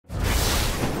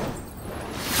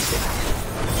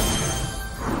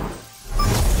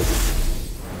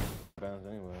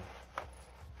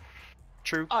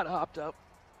True. I'd hopped up.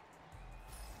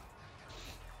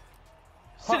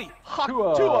 Hot City, hot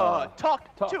Tua. Tua,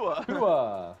 talk Tua.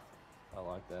 Tua. I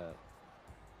like that.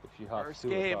 If she hot First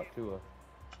Tua, game. talk Tua.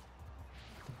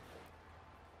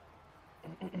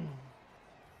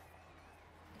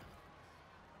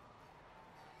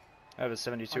 I have a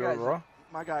 72 My guy's- overall.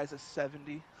 My guy's a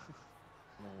 70.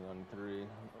 1-3.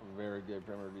 Very good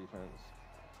perimeter defense.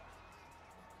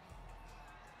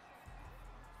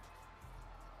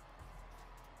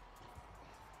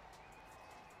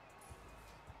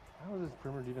 How is his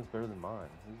perimeter defense better than mine?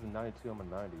 He's a 92, I'm a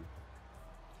 90.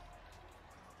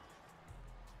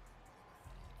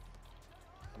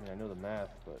 I mean, I know the math,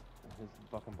 but his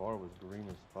fucking bar was green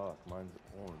as fuck. Mine's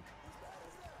orange.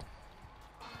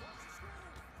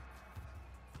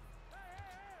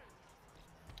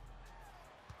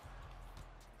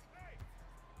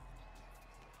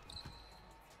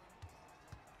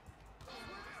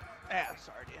 Ah,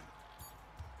 sorry, Dan.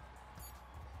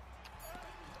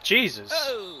 Jesus.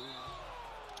 Oh.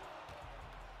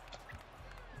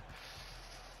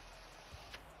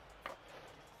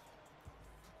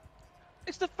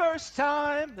 It's the first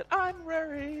time that I'm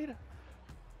worried.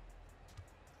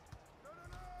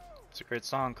 It's a great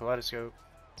song, Kaleidoscope.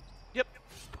 Yep.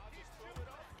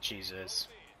 Jesus.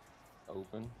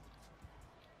 Open.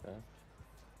 Okay.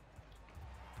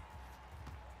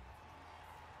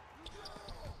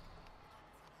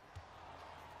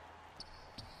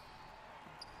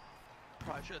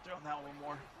 Probably should have thrown that one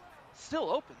more. Still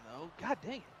open though. God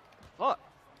dang it. Fuck.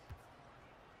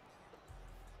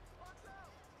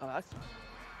 Oh, that's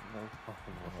No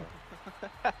fucking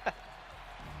way.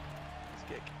 nice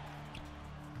kick.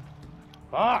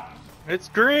 Fuck! It's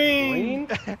green.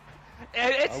 Green?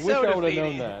 And it's I wish so I would have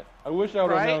defeating. known that. I wish I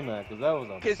would have Right? known that, because that was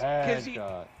a 'Cause bad he-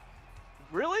 shot.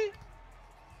 Really?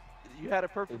 You had a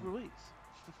perfect It- release.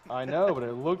 I know, but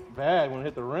it looked bad when it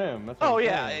hit the rim. That's what Oh I'm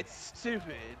yeah, saying. it's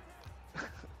stupid.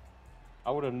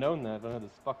 I would have known that if I had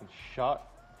this fucking shot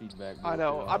feedback. I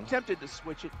know. bullshit I'm on. tempted to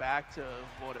switch it back to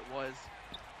what it was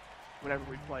whenever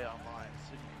we play online,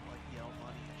 so you can like yell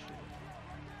money and shit.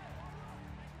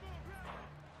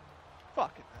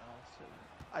 Fucking hell. So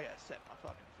I gotta set my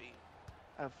fucking feet.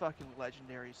 I have fucking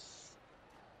legendary.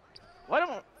 Why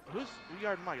don't? Who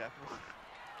guarding my guy for?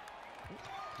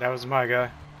 That was my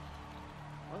guy.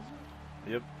 Was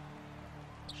it? Yep.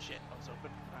 Shit, I was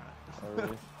open. Oh, Alright.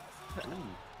 really?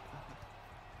 Ooh.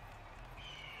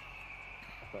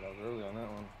 I thought I was early on that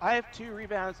one. I have 2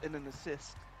 rebounds and an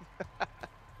assist. Good.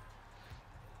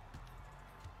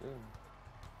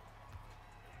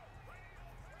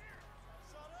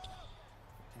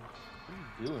 What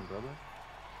are you doing, brother?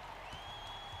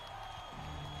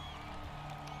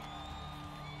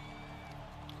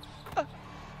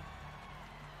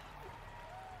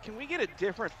 Can we get a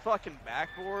different fucking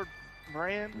backboard,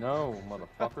 Moran? No,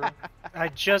 motherfucker. I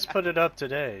just put it up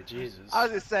today. Jesus. I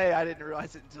was gonna say I didn't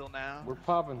realize it until now. We're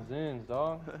popping zins,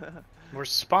 dog.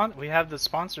 We have the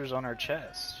sponsors on our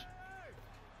chest.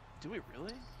 Do we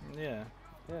really? Yeah.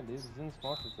 Yeah, dude, Zin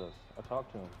sponsors us. I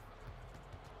talked to him.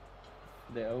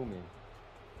 They owe me.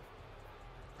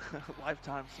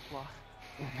 Lifetime supply.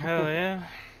 Hell yeah.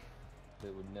 They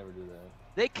would never do that.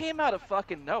 They came out of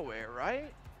fucking nowhere,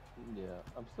 right? Yeah,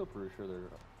 I'm still pretty sure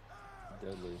they're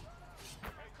deadly.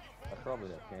 I probably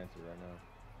have cancer right now.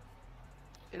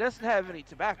 It doesn't have any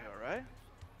tobacco, right?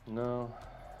 No.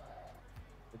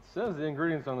 It says the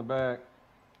ingredients on the back.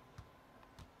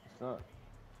 It's not.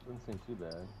 Doesn't seem too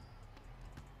bad.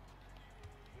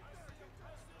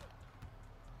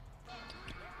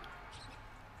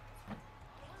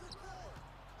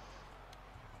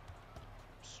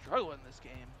 Struggling this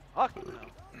game. Fucking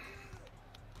no.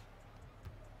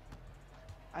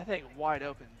 I think wide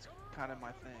open's kind of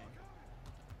my thing.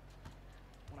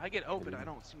 When I get open, I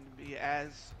don't seem to be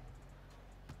as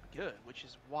good, which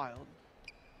is wild.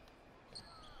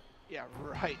 Yeah,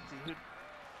 right, dude.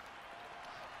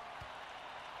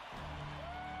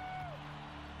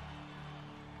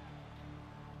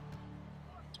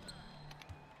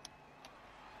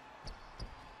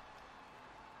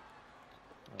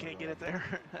 Can't get it there.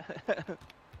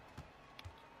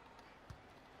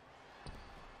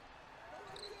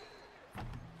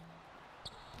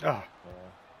 Oh.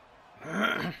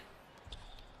 Yeah.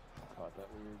 Caught that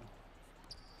weird.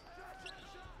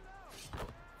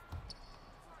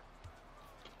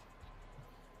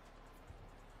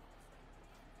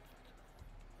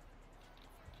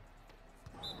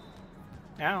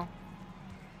 Ow.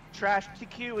 Trash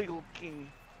TQ Eagle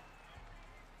King.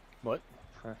 What?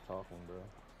 Trash talking, bro.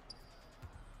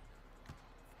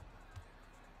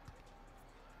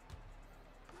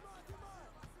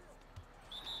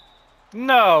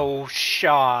 No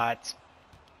shot.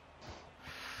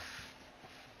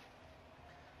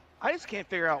 I just can't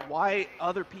figure out why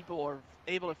other people are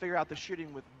able to figure out the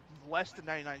shooting with less than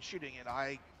 99 shooting and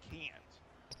I can't.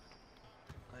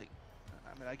 Like,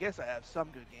 I mean, I guess I have some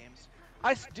good games.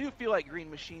 I do feel like Green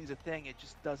Machine's a thing. It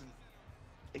just doesn't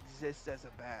exist as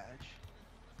a badge.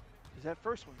 Because that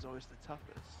first one's always the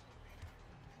toughest.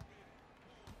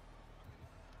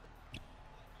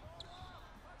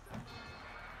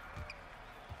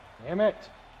 Damn it.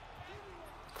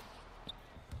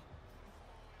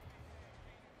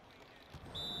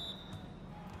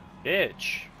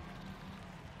 Bitch.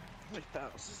 How many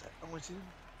fouls is that? Only 2?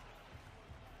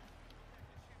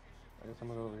 I guess I'm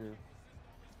gonna go over here.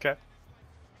 Okay.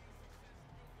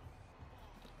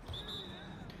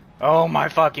 Oh my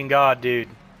fucking god, dude.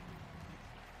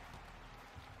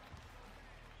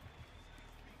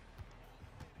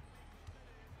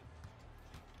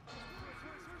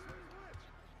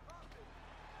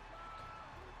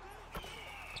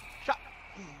 Shot.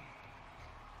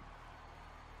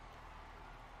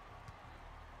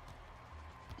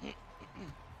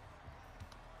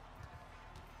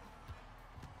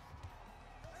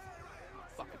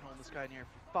 Fucking hold this guy in here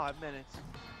for 5 minutes.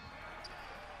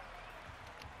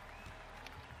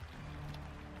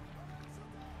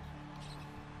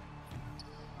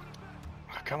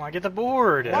 Come on, get the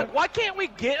board. Why can't we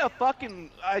get a fucking...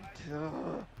 Oh,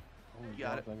 You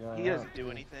got it. I got He out. doesn't do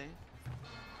anything.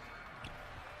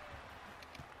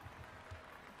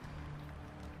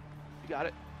 You got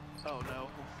it? Oh no.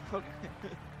 Okay.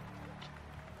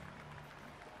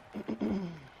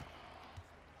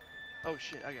 Oh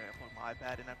shit, I gotta plug my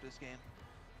iPad in after this game.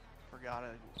 Forgot I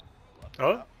left it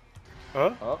Oh? out.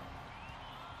 Oh? Oh,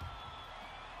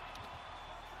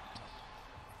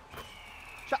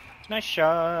 Nice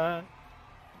shot.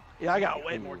 Yeah, I got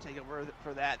way more takeover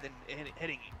for that than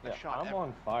hitting a yeah, shot I'm ever.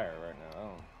 on fire right now. I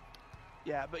don't...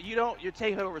 Yeah, but you don't. Your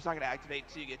takeover is not gonna activate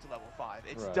until you get to level 5.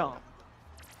 It's Right. dumb.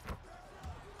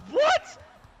 What?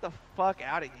 The fuck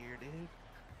out of here, dude.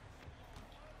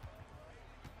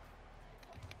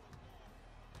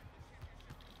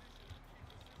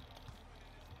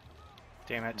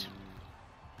 Damn it.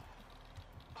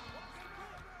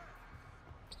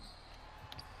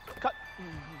 Cut.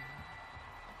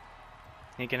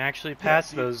 He can actually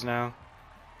pass dude. those now.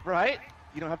 Right?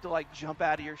 You don't have to like jump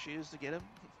out of your shoes to get him.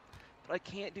 But I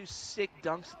can't do sick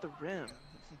dunks at the rim.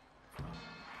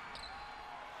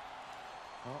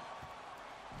 Well,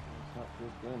 it's not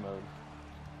just game mode.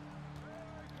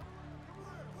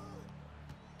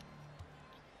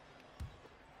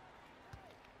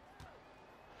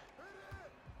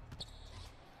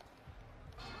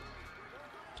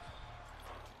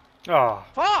 Oh.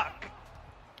 Fuck!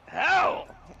 Hell!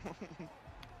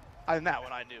 And that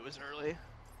one I knew was early.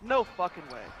 No fucking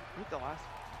way. Hit the last.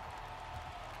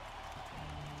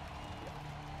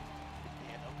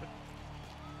 Yeah, open.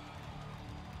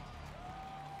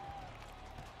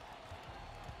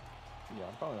 Yeah,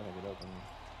 I'm probably not gonna get open.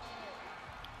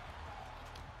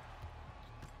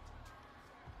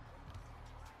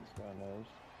 This guy knows.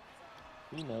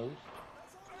 He knows.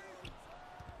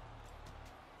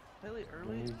 Really I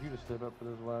early? need you to step up for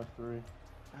those last 3.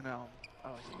 I know.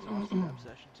 I was exhausted that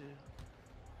session too.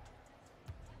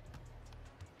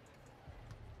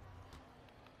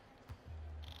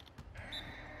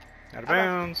 Out of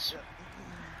bounds.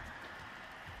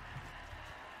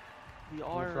 We I'm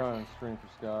gonna try are. and screen for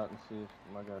Scott and see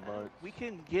if my guy bites. We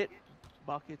can get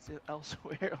buckets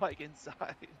elsewhere, like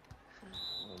inside.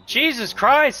 Jesus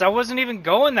Christ, I wasn't even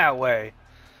going that way.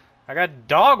 I got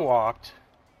dog walked.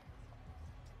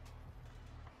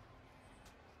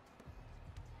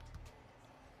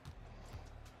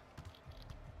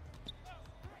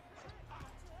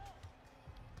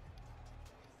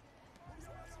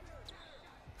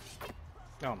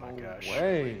 Oh my gosh.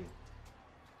 Way.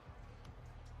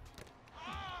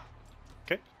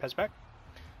 Okay, pass back.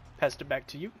 Passed it back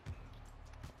to you.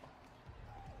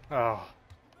 Oh,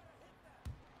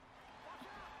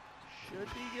 Should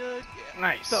be good. Yeah.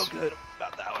 nice. Felt good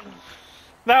about that one.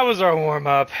 That was our warm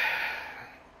up.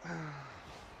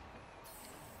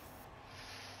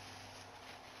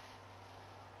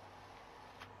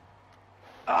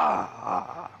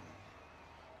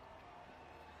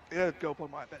 Yeah, go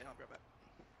plug my iPad. I'll be right back.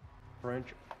 French,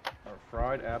 or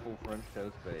fried apple French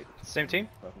toast bake. Same team?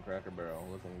 Fucking Cracker Barrel,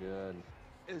 looking good.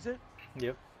 Is it?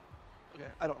 Yep. Okay,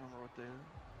 I don't remember what they.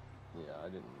 Yeah, I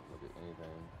didn't look at anything.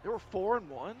 They were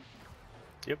 4-1.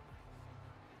 Yep.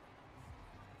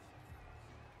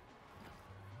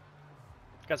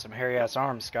 Got some hairy ass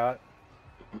arms, Scott.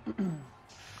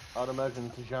 I'd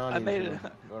imagine Tijani. I made it.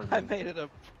 I made it a.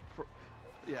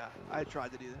 Yeah, I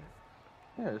tried to do that.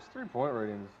 Yeah, his 3-point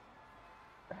rating's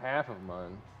half of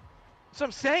mine. So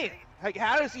I'm saying, like,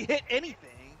 how does he hit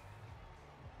anything?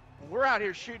 When we're out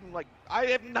here shooting, like, I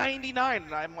have 99,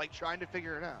 and I'm, like, trying to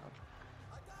figure it out.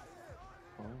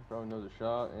 Well, he probably knows a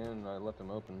shot, and I left him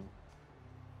open.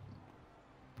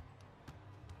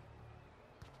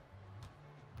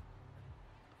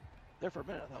 There for a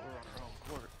minute, I thought we were on our own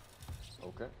court.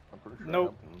 Okay, I'm pretty sure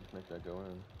Nope. I helped him make that go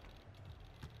in.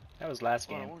 That was last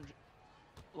A lot, game. of orange,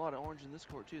 a lot of orange in this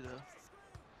court, too, though.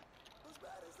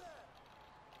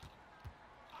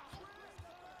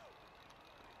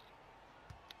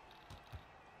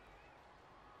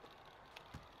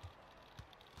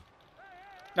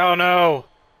 Oh no!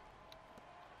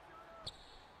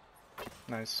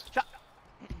 Nice. Shot.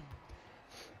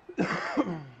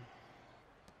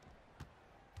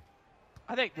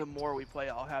 I think the more we play,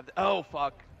 I'll have the... Oh,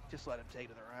 fuck. Just let him take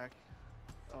to the rack.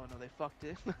 Oh, no, they fucked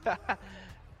it. Gonna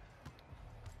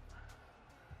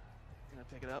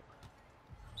pick it up.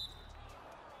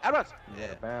 Out of bounds. Yeah.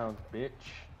 Out of bounds, bitch.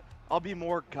 I'll be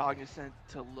more cognizant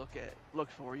to look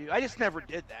for you. I just never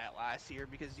did that last year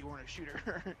because you weren't a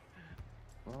shooter.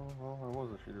 Oh, well, I was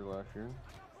a shooter last year.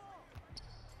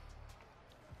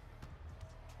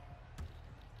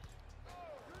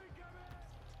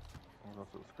 I was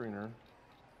also a screener.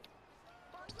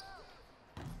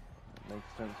 It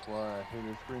makes sense why I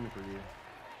hated screening for you.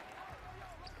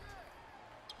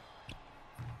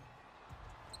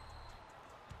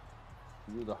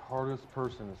 You're the hardest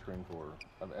person to screen for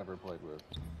I've ever played with.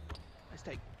 Nice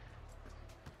take.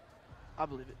 I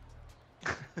believe it.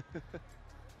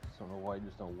 Just don't know why you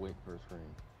just don't wait for a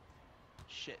screen.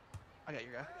 Shit. I got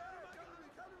your guy.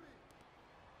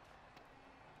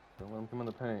 Don't let him come in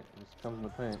the paint. He just comes in the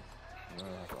paint. No,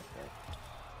 fuck that.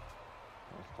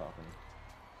 I was talking.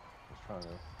 Just trying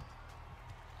to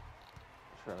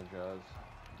strategize.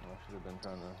 I should have been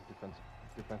trying to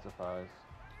defensifize.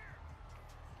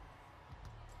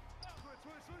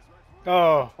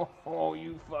 Oh. Oh,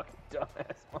 you fucking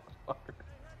dumbass motherfucker.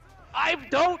 I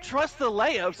don't trust the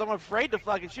layups. I'm afraid to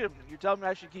fucking shoot him. You're telling me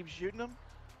I should keep shooting them?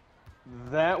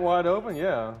 That wide open?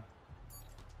 Yeah.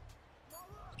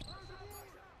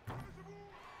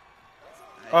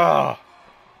 Oh.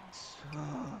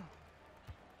 My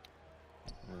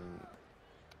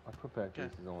putback case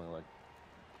is only like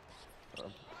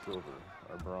silver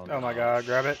or bronze. Oh my god,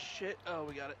 grab it. Shit. Oh,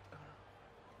 we got it.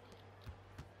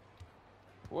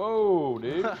 Whoa,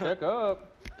 dude, check up.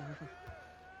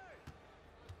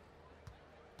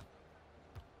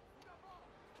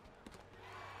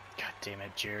 God damn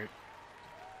it, Jarrett.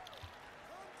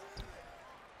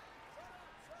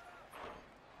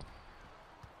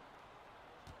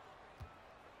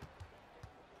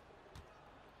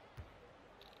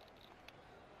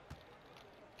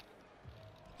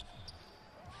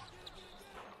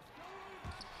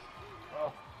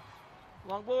 Oh.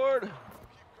 Long board.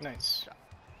 Nice.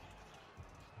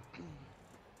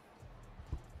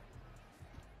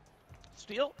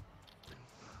 Steal.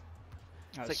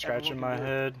 I was like scratching everyone my can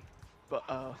do it. head. But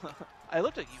I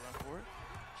looked at you on for it.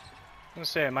 I'm gonna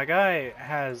say, my guy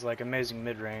has like amazing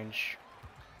mid-range,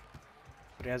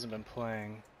 but he hasn't been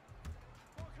playing.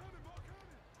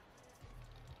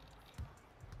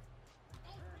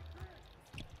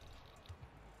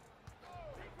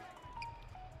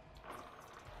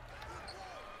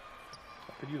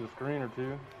 I could use a screen or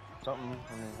two. Something. I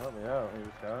mean, help me out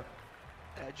here, Scott.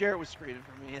 Jarrett was screening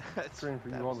for me. That's, Screen for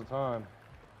that you all was- the time.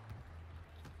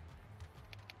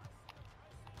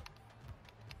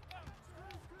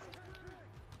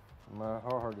 My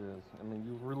heart is. I mean,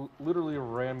 you literally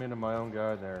ran into my own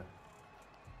guy there.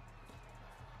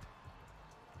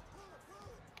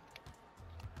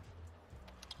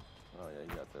 Oh yeah, you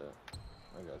got that.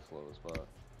 I got slow as fuck.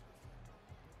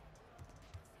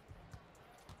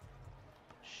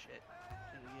 Shit.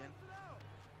 Do it again.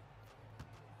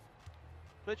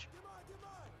 Switch.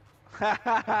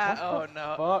 Oh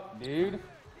no. Fuck, dude.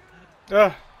 Ugh.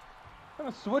 What kind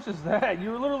of switch is that?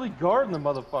 You were literally guarding the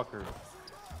motherfucker.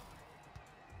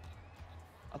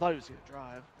 I thought he was gonna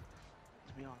drive.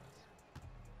 To be honest.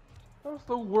 That was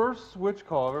the worst switch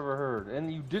call I've ever heard. And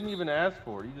you didn't even ask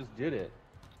for it. You just did it.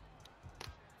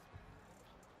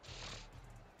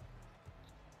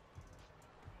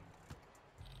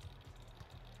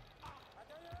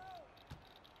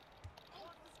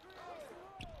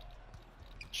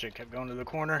 Shit kept going to the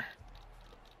corner.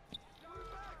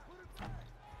 I'm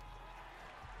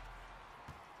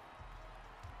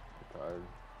tired.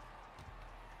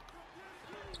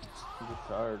 I'm just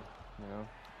tired, you know?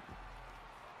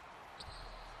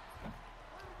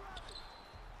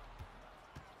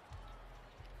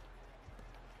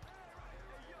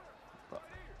 Fuck.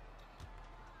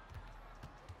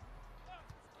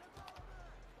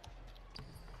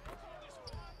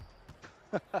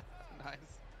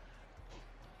 Nice.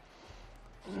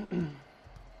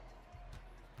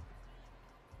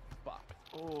 Bop.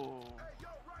 Oh.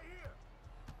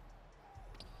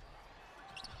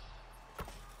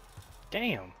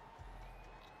 Damn.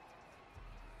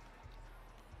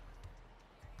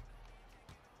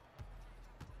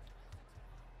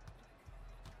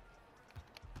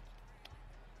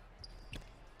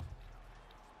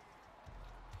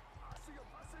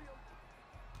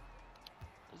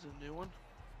 There's a new one.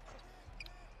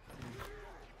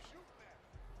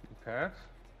 Pass?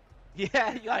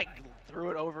 Yeah, you like threw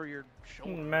it over your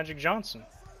shoulder. Magic Johnson.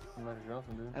 Magic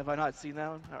Johnson, dude. Have I not seen that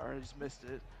one? Or I just missed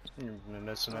it? You're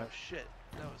missing Oh it. shit,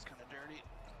 that was kind of dirty.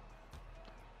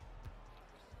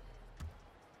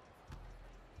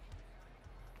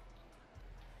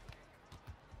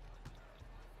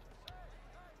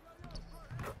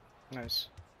 Nice.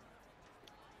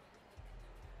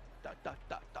 Da da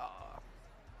da da.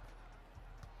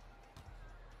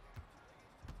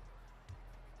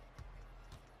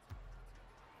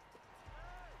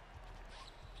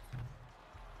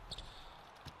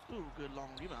 Ooh, good long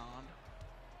rebound.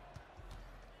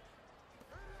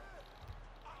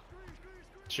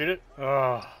 Shoot it.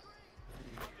 Oh.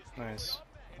 Nice.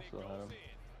 I still have him.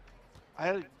 I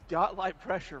had godlike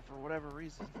pressure for whatever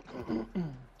reason.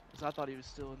 Because I thought he was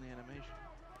still in the animation.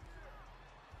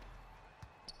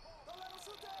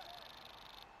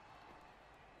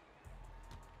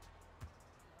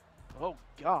 Oh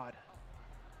God.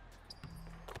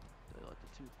 They let the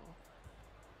two fall.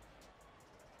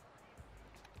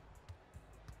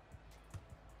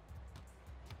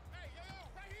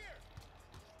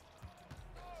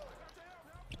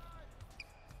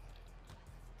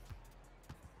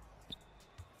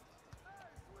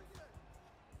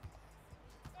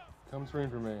 Come screen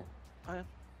for me. I am.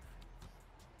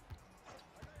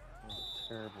 That was a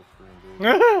terrible screen,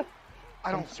 dude.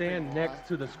 I don't stand scream a next lot.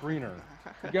 to the screener.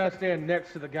 You gotta stand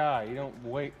next to the guy. You don't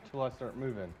wait till I start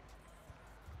moving.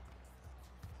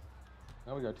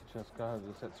 Now we gotta teach us guys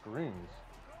to set screens.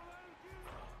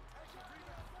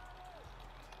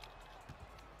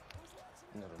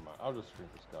 Never mind. I'll just stream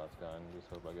for Scott's guy and just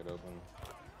hope I get open.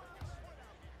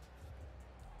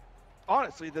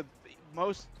 Honestly, the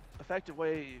most effective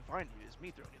way to find you is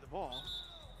me throwing you the ball.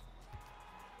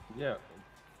 Yeah.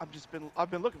 I've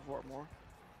been looking for it more.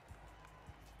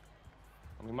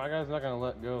 I mean, my guy's not gonna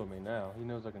let go of me now. He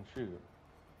knows I can shoot.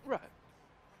 Right.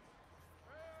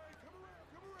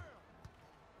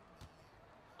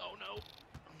 Oh no.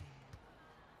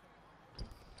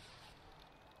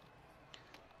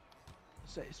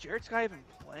 Say, is Jared Sky even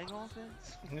playing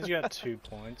offense? He's got 2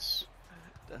 points.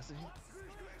 Does he?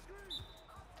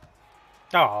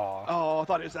 Oh. Oh, I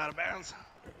thought he was out of bounds.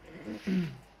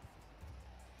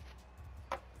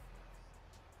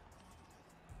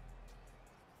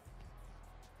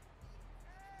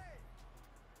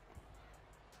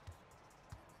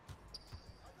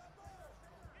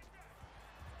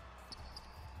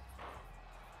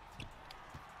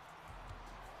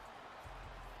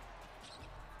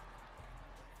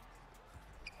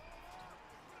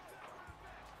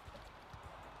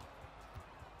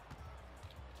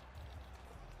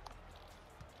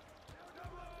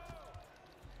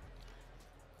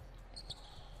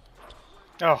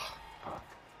 Oh.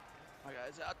 My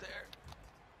guy's out there.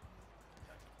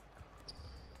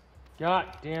 God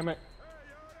damn it.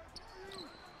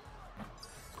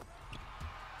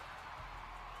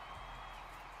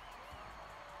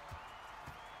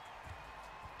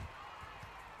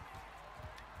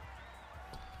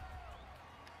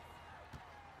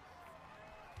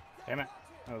 Damn it.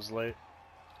 I was late.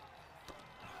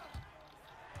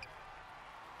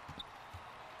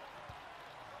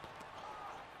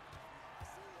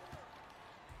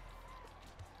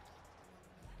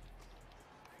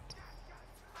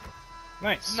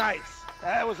 Nice. Nice.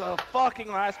 That was a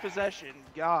fucking last possession.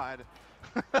 God.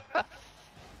 I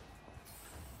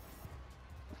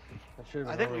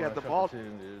think we got the ball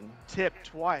Dude. tipped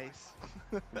twice.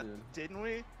 We did. Didn't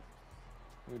we?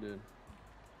 We did.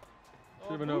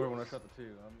 Should have been over when I shot the two.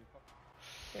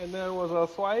 And there was a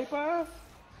swiper.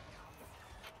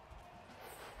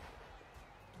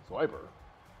 Swiper.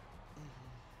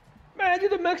 Man,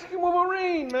 you're the Mexican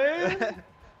Wolverine, man.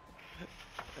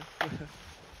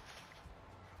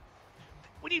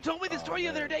 When you told me the story the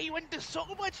other day, you went into so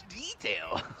much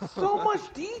detail. So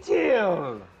much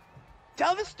detail.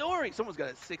 Tell the story. Someone's got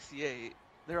a 68.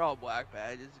 They're all black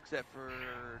badges except for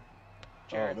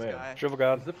Jared's man. guy. Triple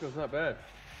God. Zipco's not bad.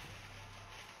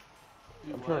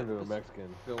 Do I'm trying to do a what?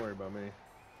 Mexican. Don't worry about me.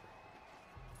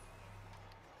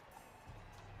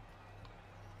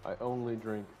 I only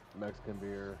drink Mexican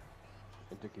beer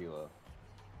and tequila.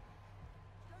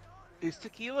 Is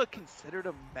tequila considered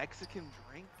a Mexican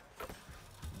drink?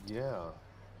 Yeah.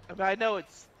 I mean, I know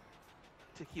it's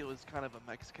tequila is kind of a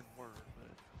Mexican word,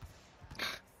 but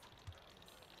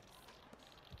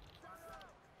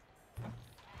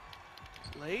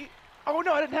late. Oh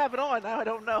no, I didn't have it on. Now I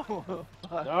don't know.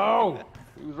 Fuck. No!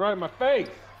 He was right in my face!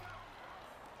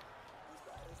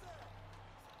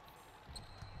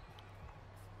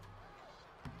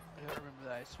 I gotta remember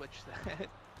that I switched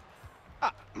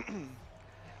that.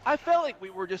 I felt like we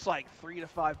were just like 3 to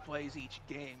 5 plays each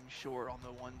game short on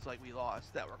the ones like we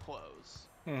lost that were close.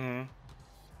 Mm-hmm.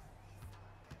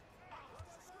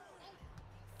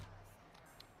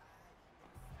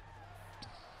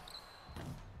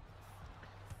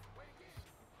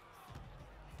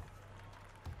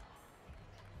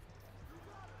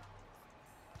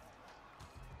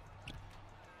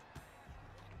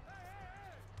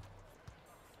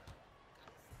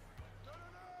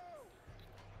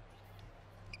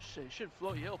 Shit, it should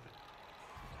float you open.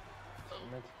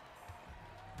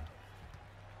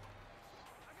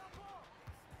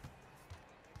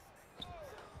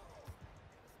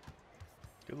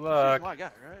 Good This is luck. my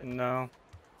guy, right? No.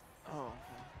 Oh.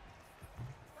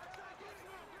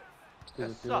 Did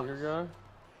That it feel like your guy?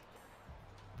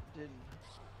 Didn't.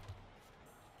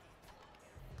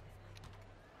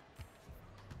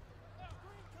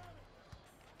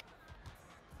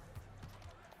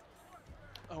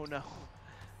 Oh no.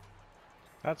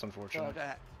 That's I unfortunate.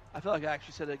 feel like I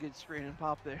actually set a good screen and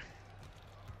pop there.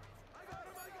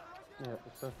 Yeah,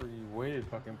 except for you waited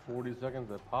fucking 40 seconds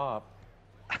to pop.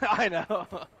 I know.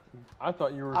 I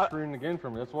thought you were screening again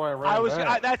for me. That's why I ran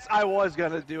back. I was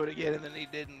gonna do it again, and then he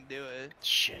didn't do it.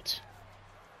 Shit.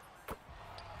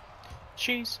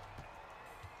 Cheese.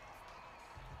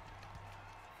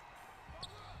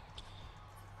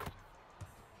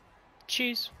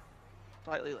 Cheese.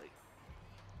 Slightly late.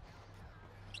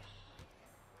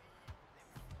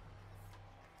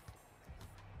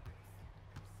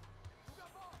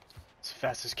 It's the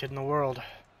fastest kid in the world.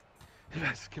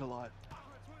 Yes, get a lot.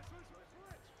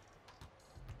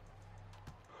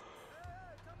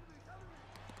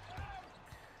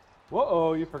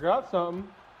 Whoa, you forgot something.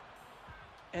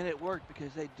 And it worked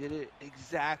because they did it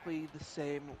exactly the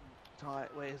same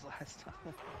way as last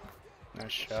time.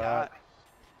 Nice shot.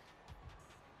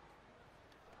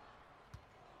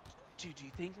 Dude, do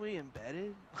you think we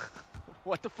embedded?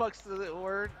 What the fuck's the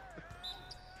word?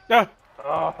 Ah!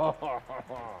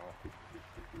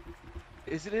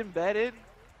 Is it embedded?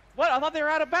 What? I thought they were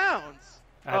out of bounds.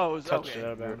 Oh, it was touched okay. it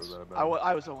out of bounds.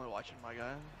 I was only watching my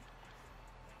guy.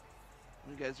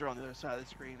 When you guys are on the other side of the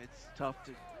screen, it's tough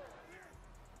to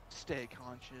stay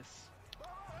conscious.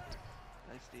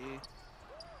 Nice D.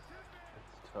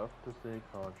 It's tough to stay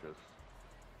conscious.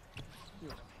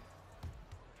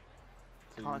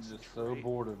 So you're just so Concentrate.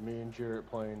 bored of me and Jarrett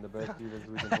playing the best defense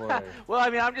we can play. Well, I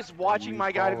mean, I'm just watching we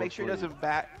my guy to fall make sure he asleep.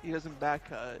 doesn't back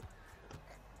cut.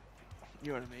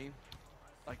 You know what I mean?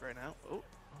 Like right now. Oh,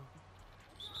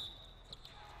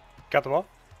 Got the ball?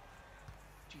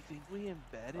 do you think we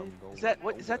embedded? I'm going Is that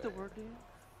what? Is that the away. word, dude?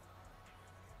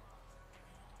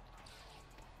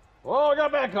 Oh, I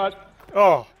got back cut.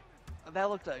 Oh! That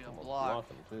looked like a Almost block.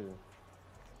 blocked him too.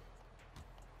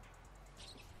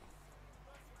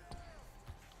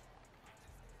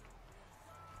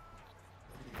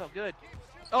 Felt good.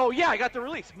 Oh yeah, I got the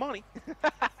release. Money.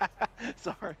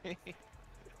 Sorry.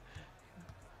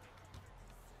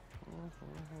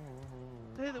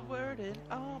 Say the word and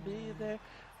I'll be there.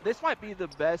 This might be the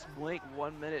best Blink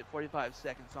 1 minute 45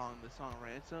 second song. The song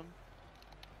Ransom.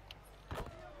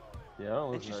 Yeah, I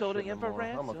don't And listen she's to that holding shit him no for more. I'm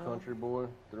a ransom. country boy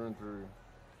through and through.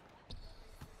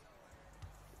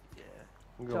 Yeah.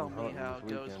 I'm Tell going me hunting how this it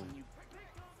goes weekend. when you.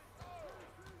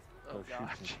 Oh Go shoot god,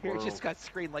 some Jared just squirrels. got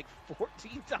screened like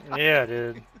 14 times. Yeah,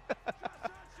 dude.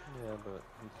 Yeah, but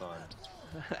I'm fine.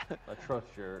 I trust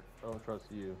Jarrett. I don't trust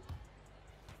you.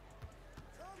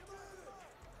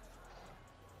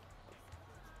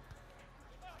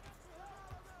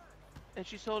 And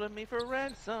she's holding me for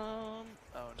ransom.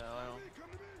 Oh no, I don't.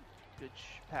 Good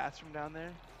pass from down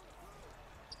there.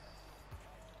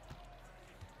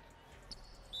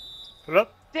 Put it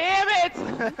up. Damn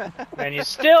it! And you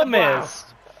still Wow. missed.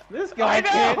 This I guy know!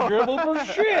 can't dribble for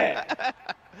shit.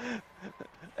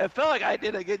 It felt like I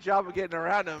did a good job of getting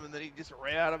around him, and then he just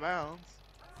ran out of bounds.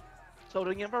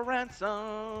 Holding him for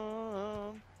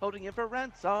ransom. Holding him for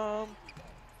ransom.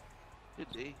 Good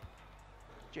D.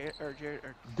 Jared,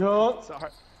 Dunk.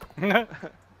 sorry.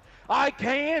 I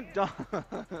can't dunk.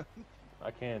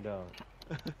 I can't dunk.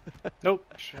 Nope.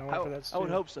 Should've went for that I would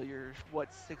steal. hope so. You're what,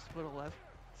 6'11",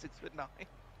 6'9".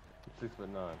 6'9".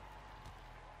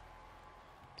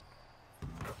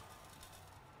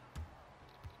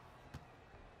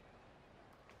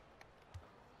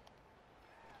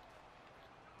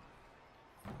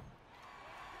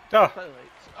 Oh,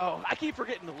 Oh, I keep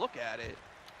forgetting to look at it.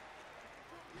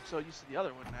 I'm so used to the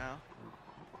other one now.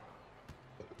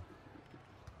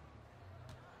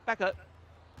 Back up.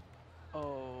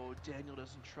 Oh, Daniel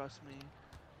doesn't trust me.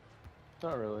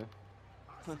 Not really.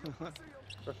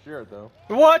 Trust Jared though.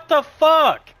 what the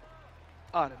fuck?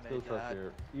 Automate Still trust that.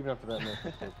 Jared. Even after that miss,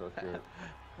 I still trust Jared.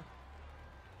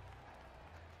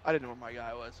 I didn't know where my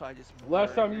guy was, so I just.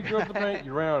 Last time you drove the paint,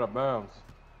 you ran out of bounds.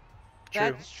 True.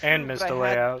 That's true, And but missed I the had-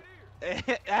 layout.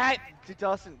 That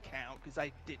doesn't count because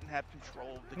I didn't have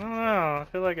control of the I don't control. know. I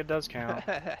feel like it does count.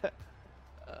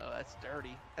 Oh, that's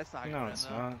dirty. That's not No, good it's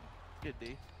enough. not. Good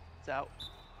D. It's out.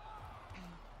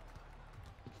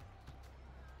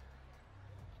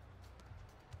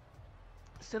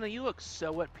 Senna, you look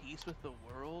so at peace with the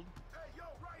world.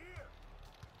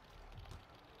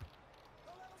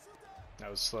 That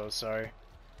was slow. Sorry.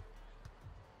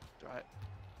 Right.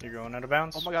 You're going out of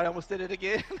bounds. Oh my god, I almost did it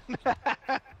again.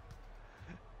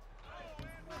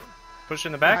 Push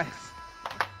in the back. Nice.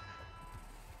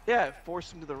 Yeah, it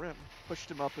forced him to the rim. Pushed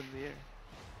him up in the air.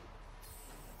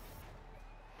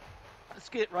 Let's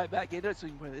get right back into it so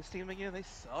we can play this team again. They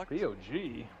suck.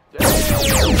 BOG. Damn.